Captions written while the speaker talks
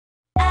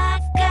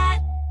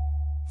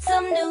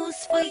news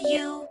for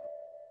you.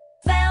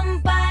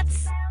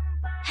 Fembots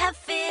have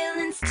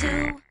feelings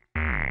too.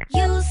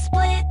 You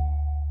split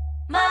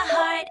my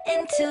heart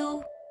in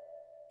two.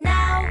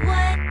 Now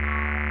what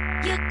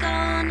you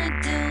gonna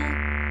do?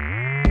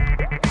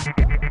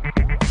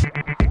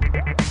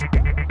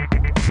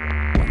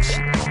 When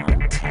she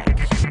contact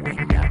you, we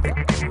never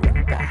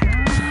going back.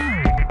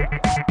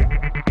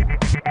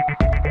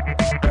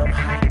 I'm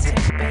high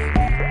tech,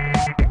 baby.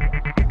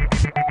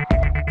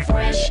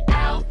 Fresh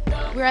out.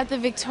 We're at the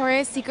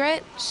Victoria's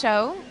Secret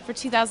show for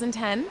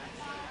 2010,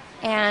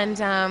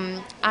 and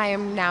I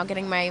am now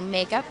getting my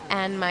makeup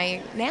and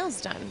my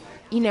nails done.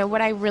 You know,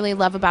 what I really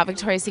love about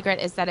Victoria's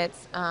Secret is that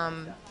it's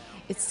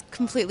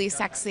completely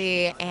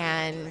sexy,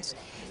 and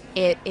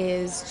it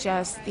is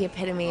just the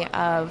epitome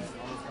of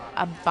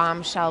a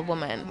bombshell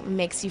woman. It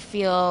makes you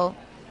feel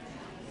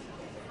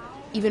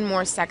even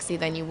more sexy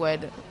than you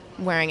would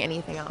wearing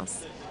anything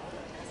else.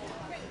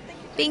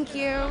 Thank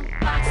you.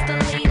 Box the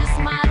latest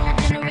model,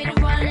 generator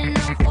running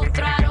on full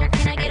throttle.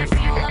 Can I get a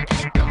fuel up,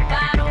 hit the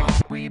bottle?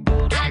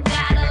 Reboot. I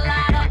got a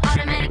lot of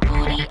automatic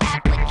booty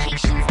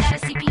applications. Got a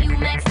CPU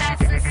max out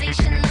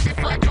sensation. Looking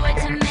for a droid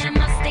to man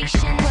my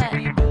station. What?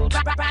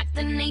 Rock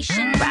the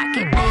nation. Rock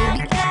it,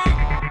 baby. Got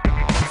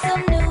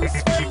some news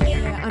for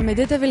you. I'm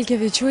Edita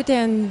Vilkevičiūtė,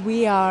 and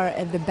we are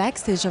at the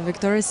Backstage of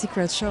Victoria's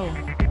Secret show.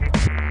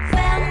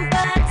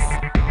 Fembots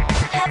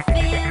have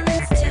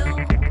feelings too.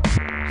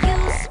 You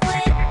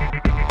split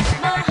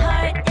my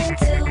heart in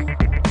two.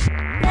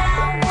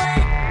 Now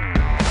what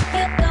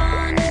you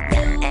gonna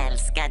do?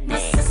 My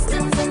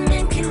systems are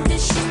mint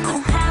condition. The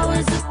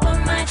power's up on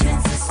my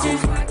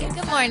transistors.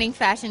 Good morning,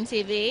 Fashion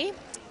TV.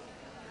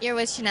 You're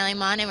with Chanel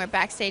Iman, and we're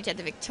backstage at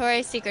the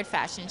Victoria's Secret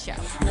Fashion Show.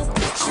 No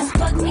bitches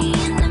bug me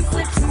in them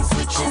flips and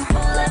switches. Pull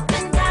up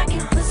and dock in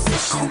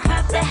position.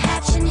 Pop the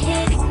hatch and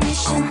hit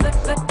ignition.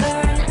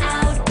 Burn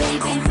out,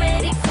 baby,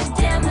 ready for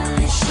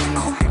demolition.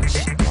 When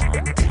she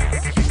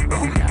contact you,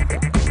 we never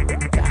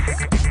going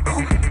back.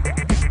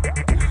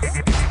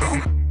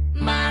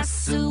 My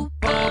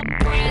super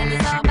brain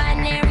is all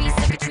binary.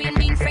 Circuitry and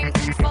being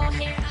Franklin full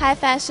hair. Hi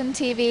Fashion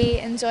TV,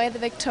 enjoy the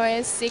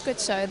Victoria's Secret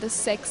show, the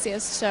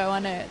sexiest show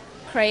on earth.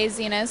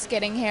 Craziness,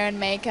 getting hair and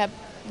makeup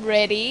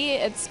ready.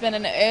 It's been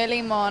an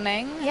early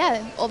morning.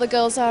 Yeah, all the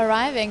girls are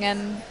arriving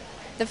and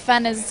the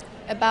fun is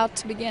about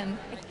to begin.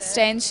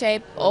 Stay in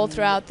shape all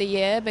throughout the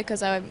year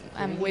because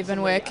we've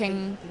been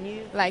working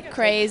like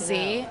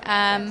crazy.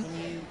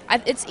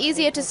 It's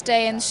easier to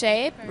stay in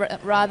shape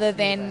rather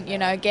than, you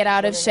know, get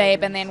out of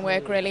shape and then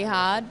work really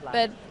hard.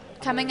 But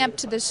coming up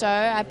to the show,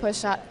 I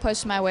push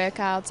my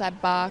workouts, I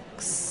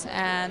box,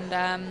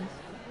 and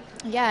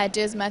yeah, I do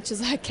as much as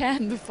I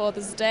can before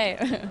this day.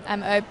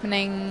 I'm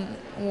opening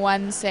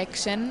one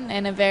section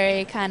in a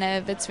very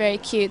it's very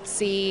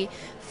cutesy,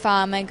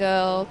 farmer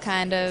girl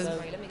kind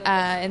of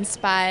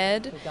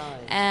inspired,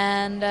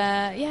 and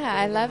yeah,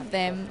 I love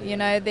them. You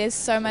know, there's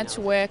so much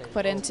work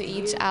put into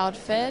each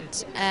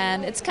outfit,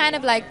 and it's kind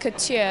of like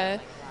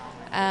couture.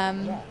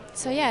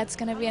 So yeah, it's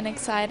going to be an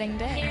exciting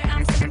day.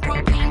 I'm sipping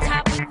propane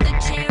top with the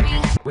cherry.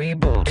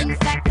 Reboot. In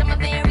fact, I'm a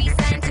very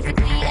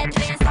scientifically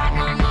advanced hot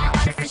mama.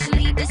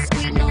 Artificially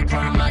discreet, no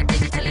drama.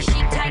 Digitally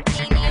chic,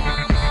 titanium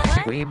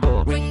mama.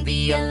 Reboot. Ring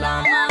the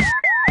alarm.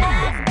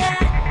 I've got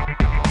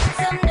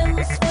some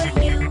news for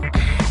you.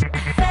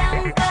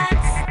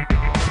 Fembots.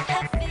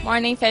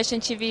 Morning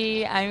Fashion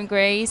TV, I'm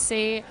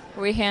Gracie.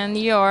 We're here in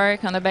New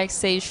York on the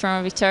backstage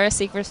from Victoria's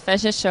Secret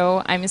Fashion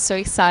Show. I'm so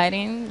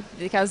excited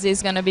because this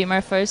is going to be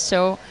my first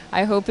show.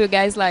 I hope you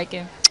guys like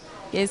it.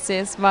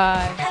 Yes, bye.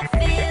 Have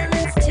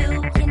feelings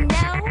too. You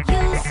know you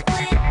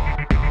split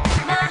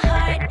my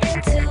heart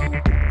in two.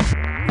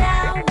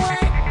 Now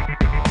what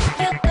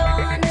you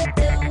gonna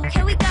do?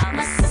 Here we go.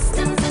 My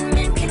system's in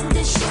mint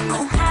condition.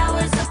 The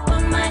power's up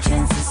on my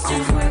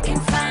transistors working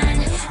fine.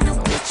 No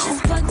bitches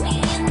bug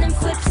me in them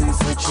flips and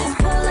switches.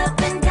 Pull up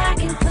and dock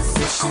in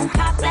position.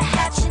 Pop the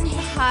hatch and hit.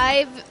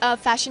 Hi,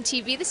 Fashion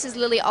TV. This is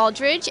Lily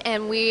Aldridge,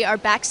 and we are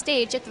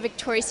backstage at the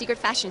Victoria's Secret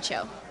Fashion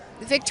Show.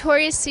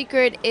 Victoria's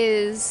Secret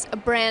is a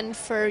brand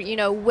for, you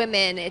know,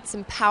 women. It's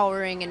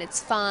empowering and it's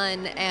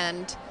fun,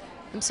 and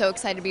I'm so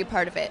excited to be a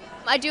part of it.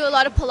 I do a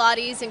lot of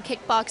Pilates and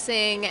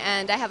kickboxing,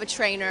 and I have a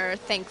trainer,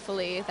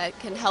 thankfully, that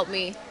can help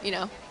me, you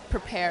know,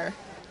 prepare.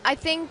 I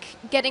think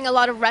getting a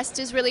lot of rest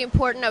is really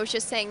important. I was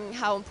just saying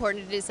how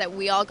important it is that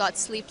we all got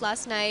sleep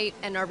last night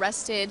and are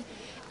rested.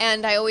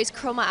 And I always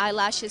curl my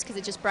eyelashes because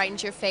it just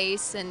brightens your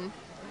face, and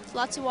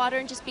lots of water,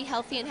 and just be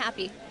healthy and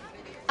happy.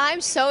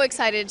 I'm so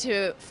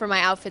excited for my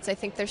outfits. I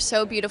think they're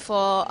so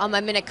beautiful. I'm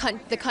in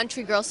the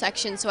country girl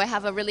section, so I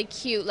have a really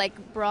cute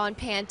like bra and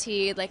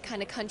panty, like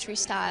kind of country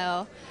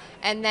style.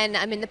 And then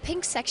I'm in the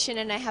pink section,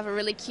 and I have a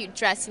really cute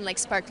dress and like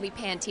sparkly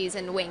panties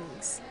and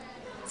wings.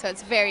 So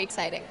it's very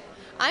exciting.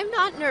 I'm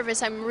not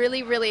nervous. I'm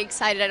really, really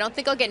excited. I don't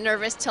think I'll get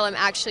nervous till I'm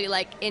actually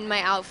like in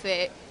my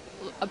outfit,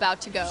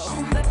 about to go.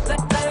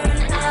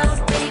 Burn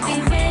out,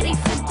 baby, ready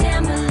for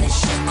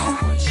demolition.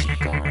 When she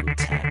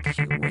contact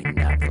you, we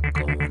never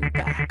going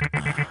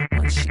back.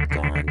 When she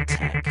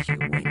contact you,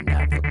 we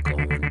never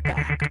going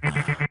back.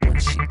 When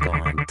she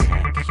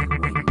contact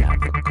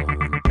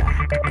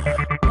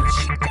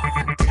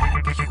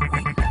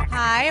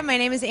Hi, my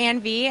name is Ann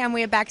V, and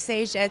we are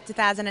backstage at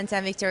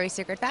 2010 Victoria's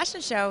Secret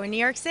Fashion Show in New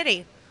York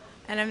City.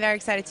 And I'm very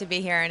excited to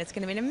be here, and it's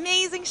going to be an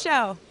amazing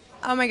show.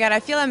 Oh my God, I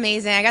feel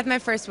amazing. I got my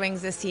first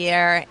wings this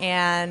year,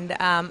 and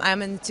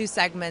I'm in 2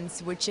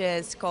 segments, which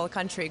is called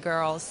Country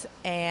Girls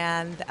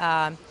and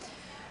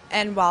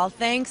Wild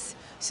Things.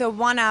 So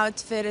one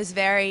outfit is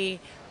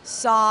very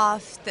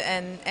soft,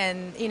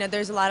 and you know,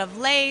 there's a lot of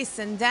lace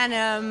and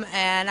denim,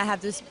 and I have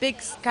this big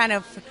kind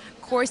of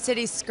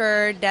corset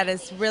skirt that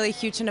is really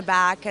huge in the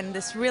back, and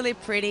this really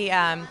pretty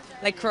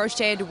like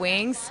crocheted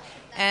wings.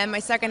 And my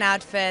second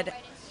outfit,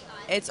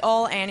 it's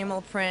all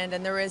animal print,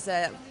 and there is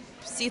a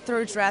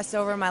see-through dress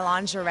over my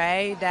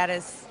lingerie that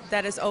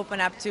is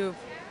open up to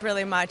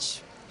pretty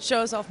much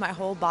shows off my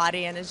whole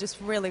body, and it's just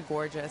really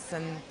gorgeous.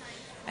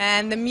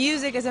 And the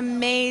music is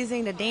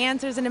amazing, the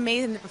dancers are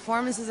amazing, the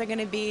performances are going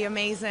to be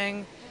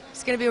amazing.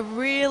 It's going to be a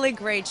really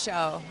great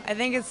show. I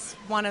think it's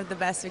one of the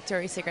best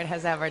Victoria's Secret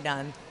has ever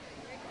done.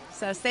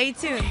 So stay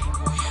tuned.